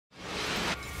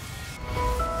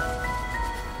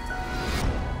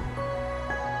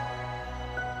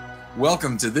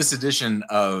Welcome to this edition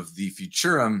of the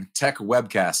Futurum Tech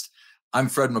Webcast. I'm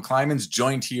Fred McClymans,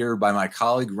 joined here by my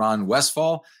colleague Ron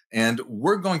Westfall, and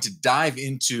we're going to dive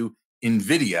into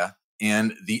NVIDIA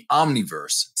and the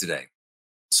Omniverse today.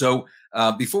 So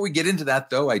before we get into that,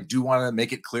 though, I do want to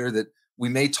make it clear that we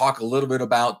may talk a little bit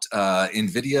about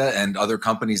NVIDIA and other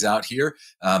companies out here.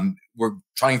 We're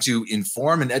trying to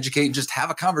inform and educate and just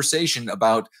have a conversation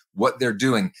about what they're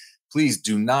doing. Please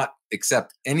do not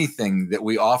accept anything that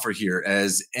we offer here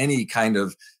as any kind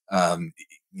of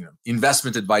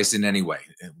investment advice in any way.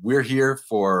 We're here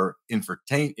for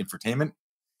infotainment,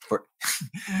 for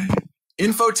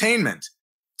infotainment,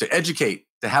 to educate,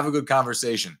 to have a good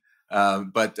conversation.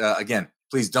 But again,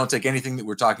 please don't take anything that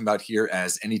we're talking about here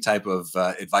as any type of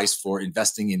advice for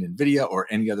investing in NVIDIA or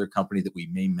any other company that we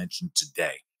may mention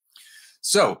today.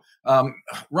 So,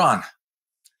 Ron,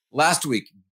 last week,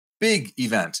 big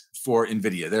event for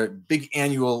NVIDIA, their big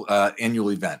annual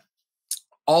event,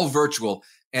 all virtual,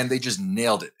 and they just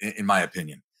nailed it, in my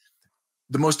opinion.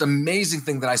 The most amazing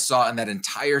thing that I saw in that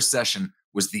entire session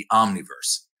was the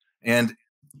Omniverse. And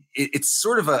it's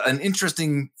sort of an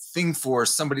interesting thing for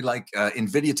somebody like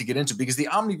NVIDIA to get into, because the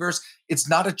Omniverse, it's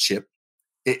not a chip,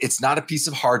 it's not a piece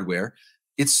of hardware,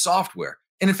 it's software.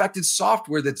 And in fact, it's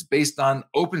software that's based on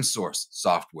open source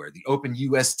software, the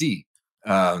OpenUSD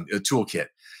toolkit.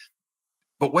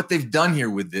 But what they've done here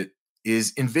with it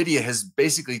is NVIDIA has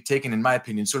basically taken, in my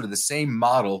opinion, sort of the same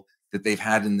model that they've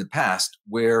had in the past,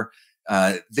 where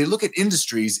they look at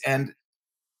industries and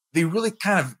they really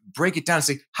kind of break it down and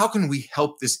say, how can we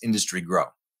help this industry grow?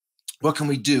 What can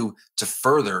we do to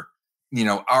further,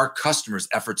 our customers'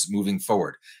 efforts moving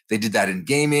forward? They did that in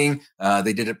gaming.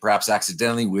 They did it perhaps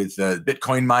accidentally with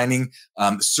Bitcoin mining.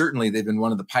 Certainly, they've been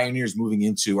one of the pioneers moving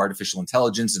into artificial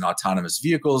intelligence and autonomous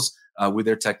vehicles with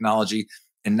their technology.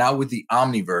 And now with the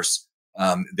Omniverse,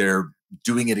 they're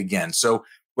doing it again. So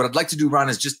what I'd like to do, Ron,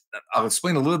 is I'll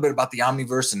explain a little bit about the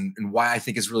Omniverse and why I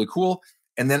think it's really cool.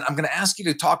 And then I'm going to ask you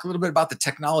to talk a little bit about the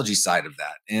technology side of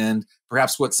that and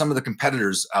perhaps what some of the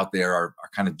competitors out there are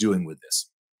kind of doing with this.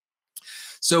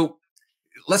 So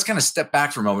let's kind of step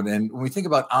back for a moment. And when we think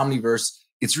about Omniverse,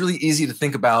 it's really easy to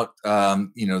think about,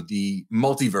 the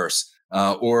multiverse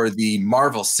or the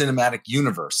Marvel Cinematic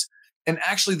Universe. And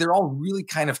actually, they're all really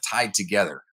kind of tied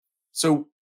together. So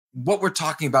what we're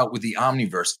talking about with the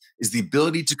Omniverse is the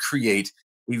ability to create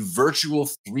a virtual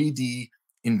 3D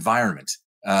environment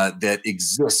that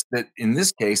exists, that in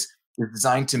this case is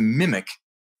designed to mimic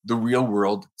the real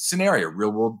world scenario,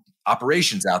 real world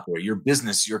operations out there, your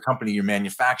business, your company, your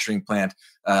manufacturing plant,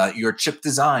 your chip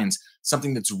designs,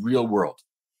 something that's real world.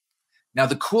 Now,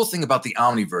 the cool thing about the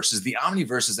Omniverse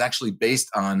is actually based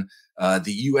on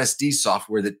the USD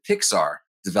software that Pixar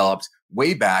developed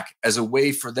way back as a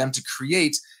way for them to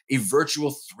create a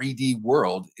virtual 3D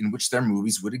world in which their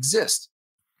movies would exist.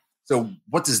 So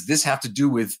what does this have to do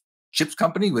with chips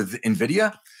company, with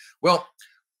NVIDIA? Well,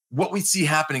 what we see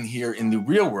happening here in the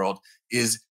real world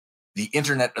is the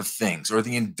Internet of Things, or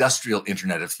the industrial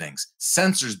Internet of Things,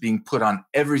 sensors being put on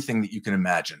everything that you can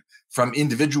imagine, from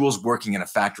individuals working in a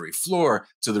factory floor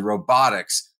to the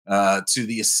robotics, to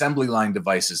the assembly line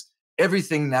devices.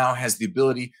 Everything now has the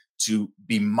ability to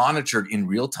be monitored in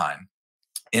real time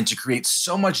and to create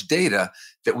so much data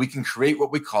that we can create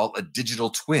what we call a digital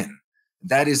twin.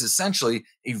 That is essentially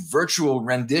a virtual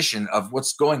rendition of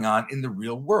what's going on in the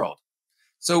real world.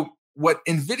 So what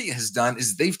NVIDIA has done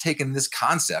is they've taken this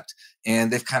concept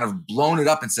and they've kind of blown it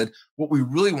up and said, what we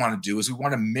really want to do is we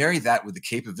want to marry that with the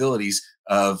capabilities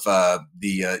of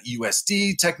the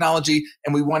USD technology,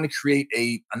 and we want to create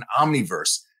an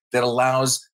Omniverse that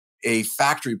allows a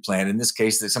factory plant. In this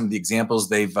case, some of the examples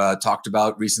they've talked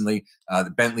about recently,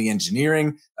 the Bentley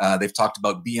Engineering. They've talked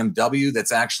about BMW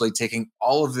that's actually taking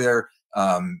all of their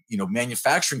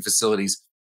manufacturing facilities.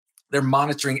 They're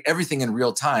monitoring everything in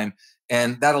real time.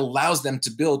 And that allows them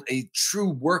to build a true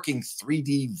working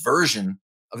 3D version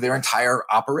of their entire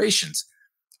operations.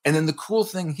 And then the cool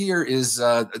thing here is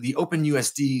the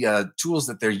OpenUSD tools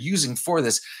that they're using for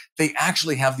this, they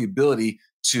actually have the ability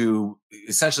to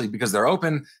essentially, because they're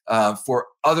open, for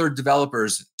other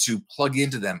developers to plug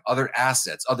into them, other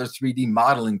assets, other 3D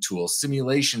modeling tools,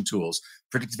 simulation tools,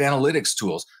 predictive analytics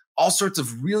tools, all sorts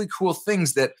of really cool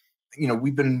things that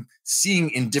we've been seeing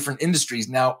in different industries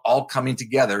now all coming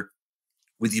together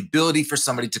with the ability for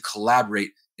somebody to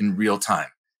collaborate in real time.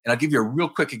 And I'll give you a real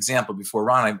quick example before,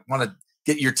 Ron, I want to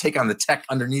get your take on the tech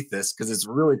underneath this because it's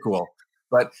really cool.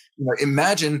 But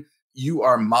imagine you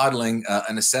are modeling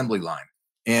an assembly line,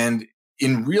 and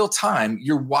in real time,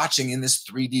 you're watching in this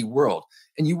 3D world,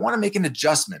 and you want to make an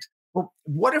adjustment well,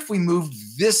 what if we moved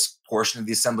this portion of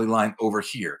the assembly line over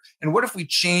here? And what if we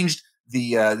changed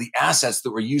the assets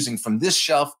that we're using from this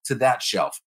shelf to that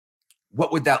shelf?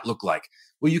 What would that look like?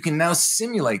 Well, you can now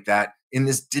simulate that in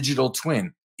this digital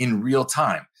twin in real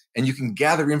time. And you can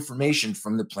gather information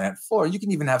from the plant floor. You can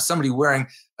even have somebody wearing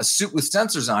a suit with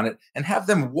sensors on it and have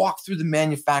them walk through the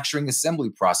manufacturing assembly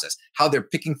process, how they're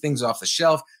picking things off the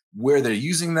shelf, where they're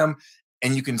using them.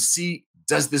 And you can see,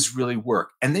 does this really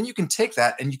work? And then you can take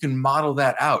that and you can model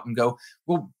that out and go,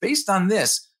 well, based on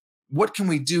this, what can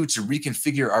we do to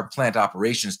reconfigure our plant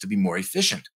operations to be more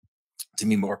efficient, to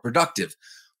be more productive?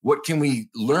 What can we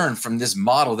learn from this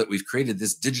model that we've created,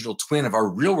 this digital twin of our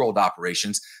real world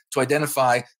operations, to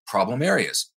identify problem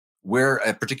areas where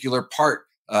a particular part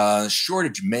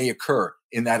shortage may occur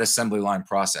in that assembly line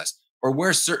process, or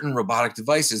where certain robotic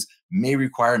devices may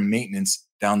require maintenance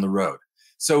down the road?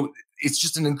 So it's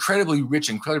just an incredibly rich,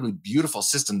 incredibly beautiful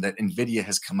system that NVIDIA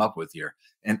has come up with here.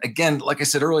 And again, like I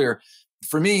said earlier,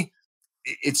 for me,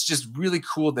 it's just really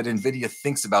cool that NVIDIA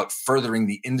thinks about furthering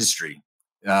the industry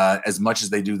as much as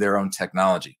they do their own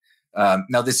technology.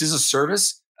 Now, this is a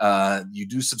service. You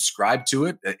do subscribe to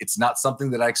it. It's not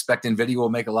something that I expect NVIDIA will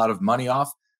make a lot of money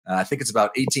off. I think it's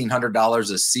about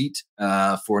 $1,800 a seat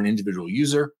for an individual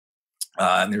user.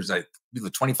 And there's a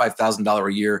 $25,000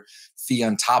 a year fee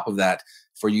on top of that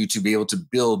for you to be able to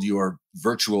build your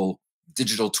virtual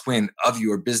digital twin of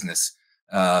your business.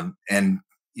 And,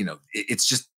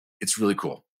 it's really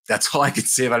cool. That's all I can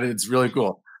say about it. It's really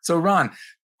cool. So, Ron,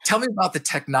 tell me about the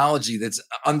technology that's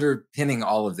underpinning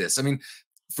all of this. I mean,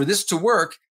 for this to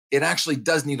work, it actually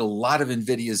does need a lot of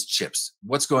NVIDIA's chips.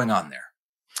 What's going on there?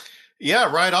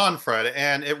 Yeah, right on, Fred.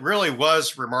 And it really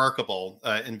was remarkable.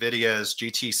 NVIDIA's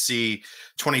GTC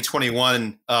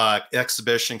 2021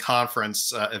 exhibition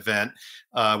conference event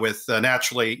with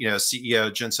naturally,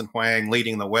 CEO Jensen Huang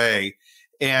leading the way.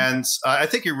 And I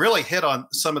think you really hit on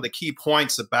some of the key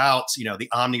points about, the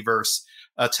Omniverse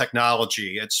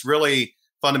technology. It's really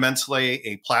fundamentally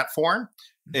a platform.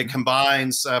 It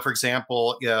combines, for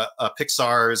example,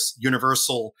 Pixar's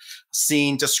universal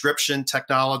scene description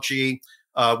technology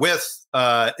with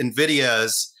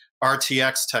NVIDIA's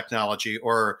RTX technology,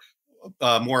 or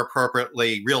more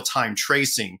appropriately, real-time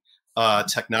tracing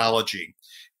technology.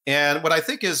 And what I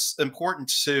think is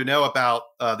important to know about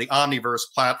the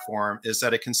Omniverse platform is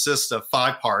that it consists of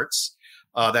 5 parts.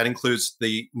 That includes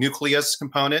the nucleus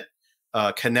component,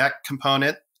 connect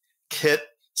component, kit,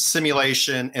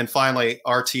 simulation, and finally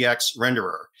RTX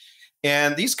renderer.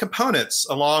 And these components,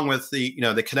 along with the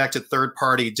connected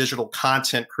third-party digital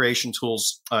content creation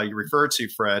tools you referred to,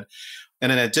 Fred,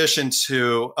 and in addition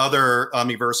to other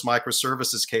Omniverse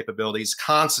microservices capabilities,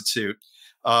 constitute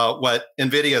what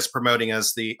NVIDIA is promoting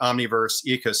as the Omniverse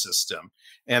ecosystem.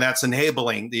 And that's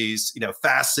enabling these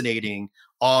fascinating,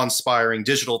 awe-inspiring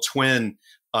digital twin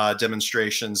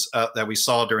demonstrations that we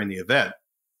saw during the event.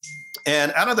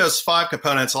 And out of those 5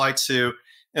 components, I like to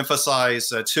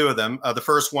emphasize 2 of them. The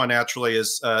first one naturally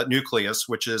is Nucleus,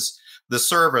 which is the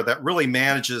server that really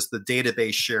manages the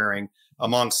database sharing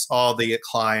amongst all the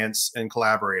clients and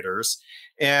collaborators.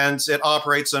 And it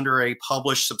operates under a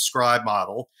publish subscribe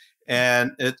model.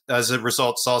 And it, as a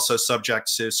result, is also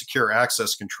subject to secure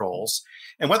access controls.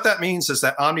 And what that means is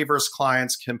that Omniverse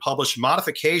clients can publish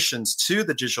modifications to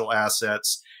the digital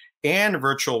assets and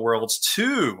virtual worlds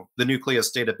to the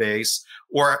Nucleus database,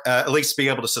 or at least be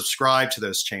able to subscribe to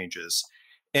those changes.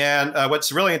 And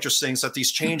what's really interesting is that these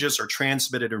changes are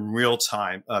transmitted in real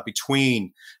time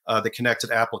between the connected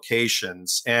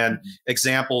applications. And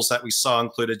examples that we saw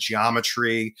included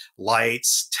geometry,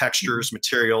 lights, textures,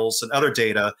 materials, and other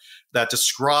data that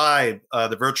describe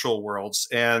the virtual worlds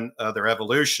and their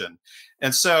evolution.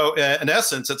 And so, in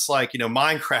essence, it's like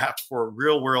Minecraft for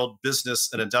real-world business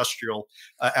and industrial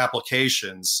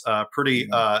applications. Pretty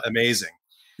amazing.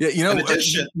 Yeah, you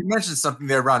mentioned something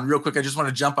there, Ron, real quick. I just want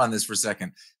to jump on this for a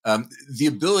second. The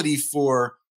ability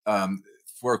for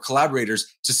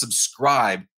collaborators to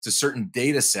subscribe to certain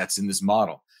data sets in this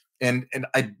model. And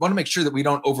I want to make sure that we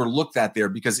don't overlook that there,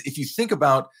 because if you think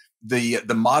about the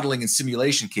modeling and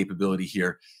simulation capability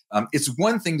here, it's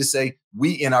one thing to say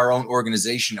we in our own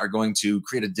organization are going to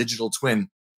create a digital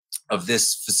twin of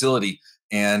this facility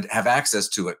and have access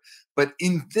to it. But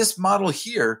in this model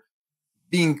here,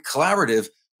 being collaborative,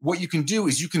 what you can do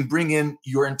is you can bring in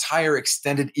your entire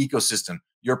extended ecosystem,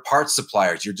 your parts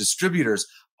suppliers, your distributors,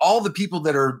 all the people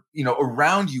that are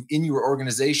around you in your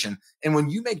organization. And when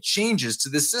you make changes to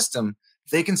this system,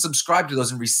 they can subscribe to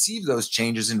those and receive those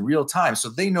changes in real time, so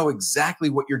they know exactly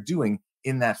what you're doing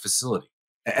in that facility.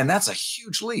 And that's a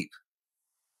huge leap.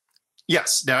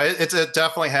 Yes, now it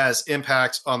definitely has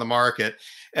impact on the market.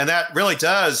 And that really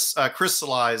does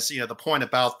crystallize, the point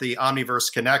about the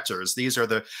Omniverse connectors. These are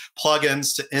the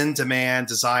plugins to in-demand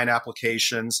design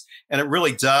applications, and it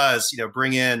really does,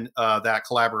 bring in that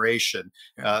collaboration,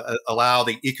 allow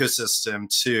the ecosystem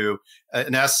to,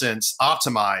 in essence,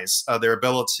 optimize their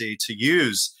ability to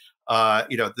use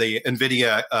the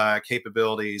NVIDIA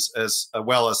capabilities as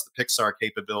well as the Pixar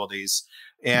capabilities.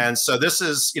 And so this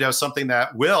is, something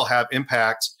that will have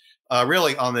impact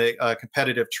really on the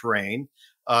competitive terrain.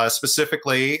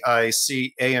 Specifically, I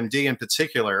see AMD in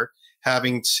particular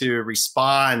having to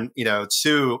respond,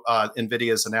 to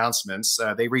NVIDIA's announcements.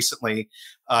 They recently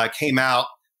came out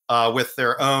with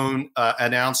their own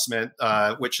announcement,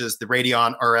 which is the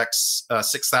Radeon RX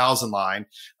 6000 line,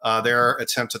 their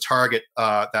attempt to target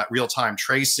that real-time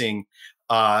tracing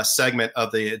segment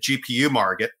of the GPU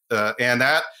market. And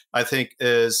that, I think,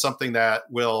 is something that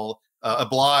will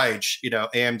oblige,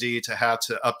 AMD to have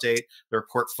to update their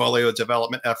portfolio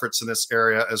development efforts in this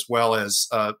area, as well as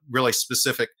really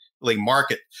specifically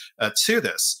market to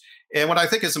this. And what I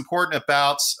think is important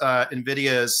about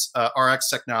NVIDIA's RX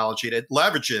technology, it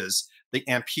leverages the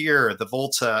Ampere, the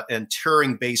Volta, and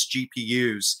Turing-based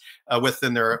GPUs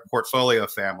within their portfolio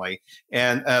family.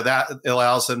 And that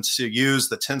allows them to use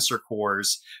the tensor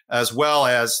cores as well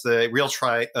as the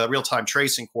real-time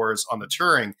tracing cores on the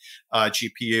Turing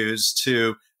GPUs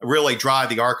to really drive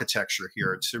the architecture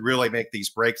here, to really make these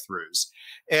breakthroughs.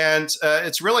 And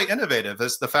it's really innovative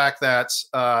is the fact that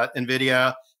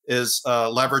NVIDIA is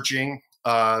leveraging,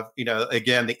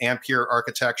 again, the Ampere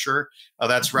architecture.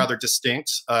 That's rather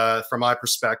distinct from my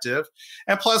perspective.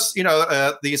 And plus,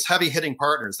 these heavy hitting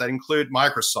partners that include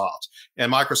Microsoft.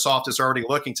 And Microsoft is already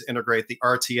looking to integrate the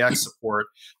RTX support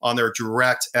on their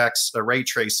DirectX ray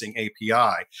tracing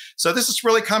API. So this is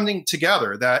really coming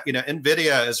together that,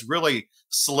 NVIDIA is really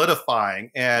solidifying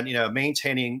and,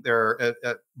 maintaining their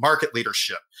market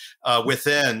leadership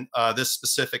within this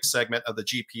specific segment of the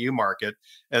GPU market.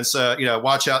 And so,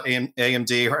 watch out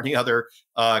AMD or any other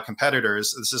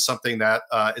competitors. This is something that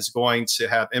is going to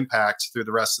have impact through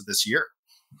the rest of this year.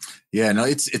 Yeah, no,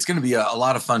 it's going to be a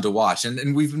lot of fun to watch,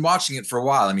 and we've been watching it for a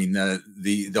while. I mean,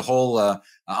 the whole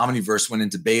Omniverse went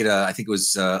into beta. I think it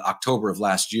was October of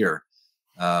last year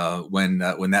when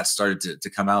that started to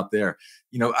come out there.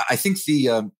 I think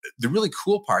the really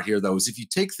cool part here, though, is if you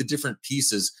take the different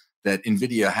pieces that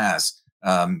NVIDIA has,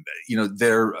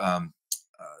 they're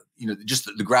just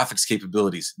the graphics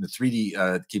capabilities, the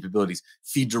 3D capabilities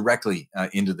feed directly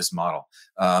into this model.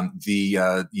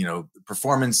 The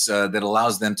performance that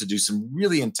allows them to do some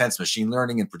really intense machine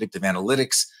learning and predictive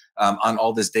analytics on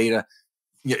all this data,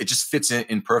 it just fits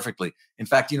in perfectly. In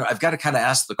fact, I've got to kind of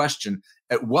ask the question: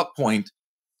 at what point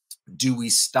do we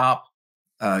stop,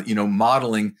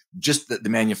 modeling just the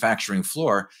manufacturing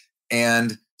floor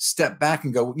and step back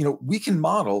and go, we can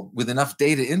model with enough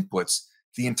data inputs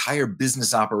the entire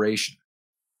business operation,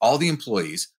 all the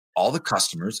employees, all the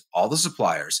customers, all the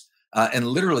suppliers, and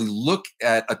literally look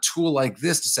at a tool like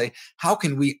this to say, how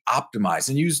can we optimize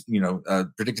and use,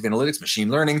 predictive analytics, machine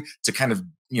learning to kind of,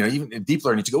 even deep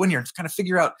learning to go in here and kind of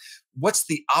figure out what's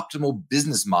the optimal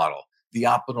business model, the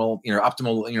optimal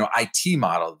IT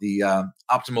model, the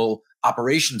optimal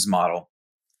operations model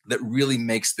that really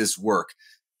makes this work.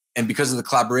 And because of the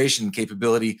collaboration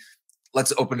capability,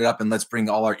 let's open it up and let's bring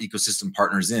all our ecosystem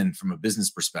partners in from a business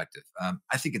perspective.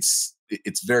 I think it's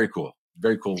very cool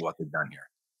what they've done here.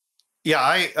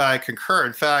 Yeah, I concur.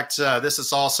 In fact, this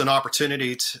is also an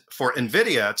opportunity for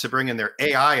NVIDIA to bring in their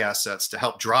AI assets to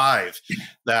help drive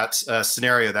that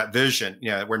scenario, that vision.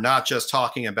 We're not just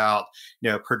talking about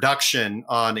production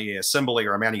on the assembly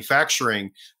or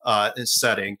manufacturing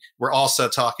setting. We're also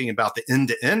talking about the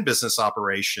end-to-end business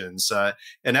operations.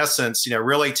 In essence,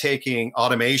 really taking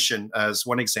automation as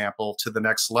one example to the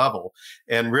next level,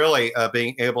 and really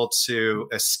being able to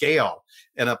scale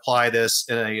and apply this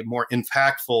in a more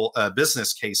impactful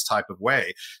business case type of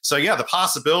way. So yeah, the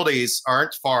possibilities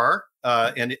aren't far,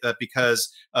 and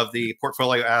because of the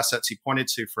portfolio assets you pointed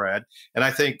to, Fred. And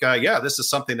I think, this is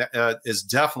something that is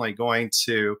definitely going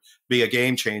to be a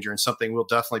game changer and something we'll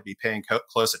definitely be paying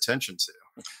close attention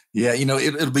to. Yeah,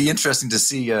 it'll be interesting to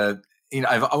see.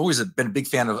 I've always been a big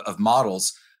fan of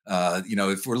models.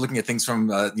 If we're looking at things from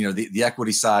the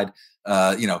equity side,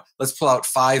 let's pull out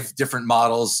 5 different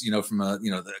models, from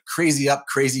the crazy up,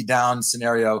 crazy down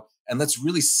scenario, and let's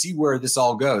really see where this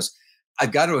all goes.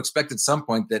 I've got to expect at some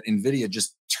point that NVIDIA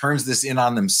just turns this in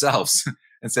on themselves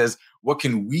and says, what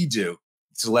can we do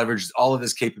to leverage all of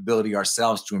this capability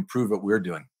ourselves to improve what we're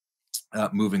doing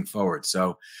moving forward?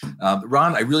 So,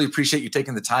 Ron, I really appreciate you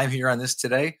taking the time here on this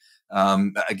today.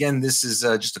 Again, this is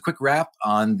just a quick wrap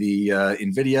on the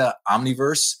NVIDIA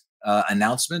Omniverse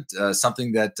announcement,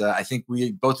 something that I think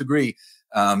we both agree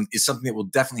is something that will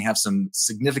definitely have some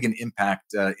significant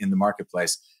impact in the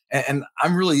marketplace. And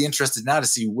I'm really interested now to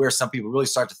see where some people really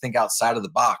start to think outside of the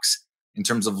box in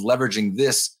terms of leveraging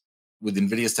this with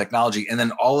NVIDIA's technology, and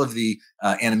then all of the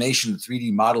animation, the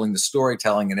 3D modeling, the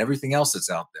storytelling, and everything else that's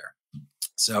out there.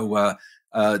 So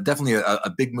definitely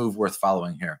a big move worth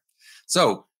following here.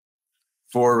 So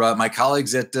for my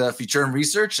colleagues at Futurum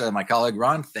Research, my colleague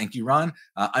Ron, thank you, Ron.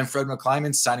 I'm Fred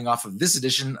McClyman, signing off of this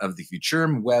edition of the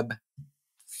Futurum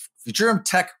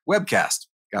Tech Webcast.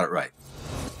 Got it right.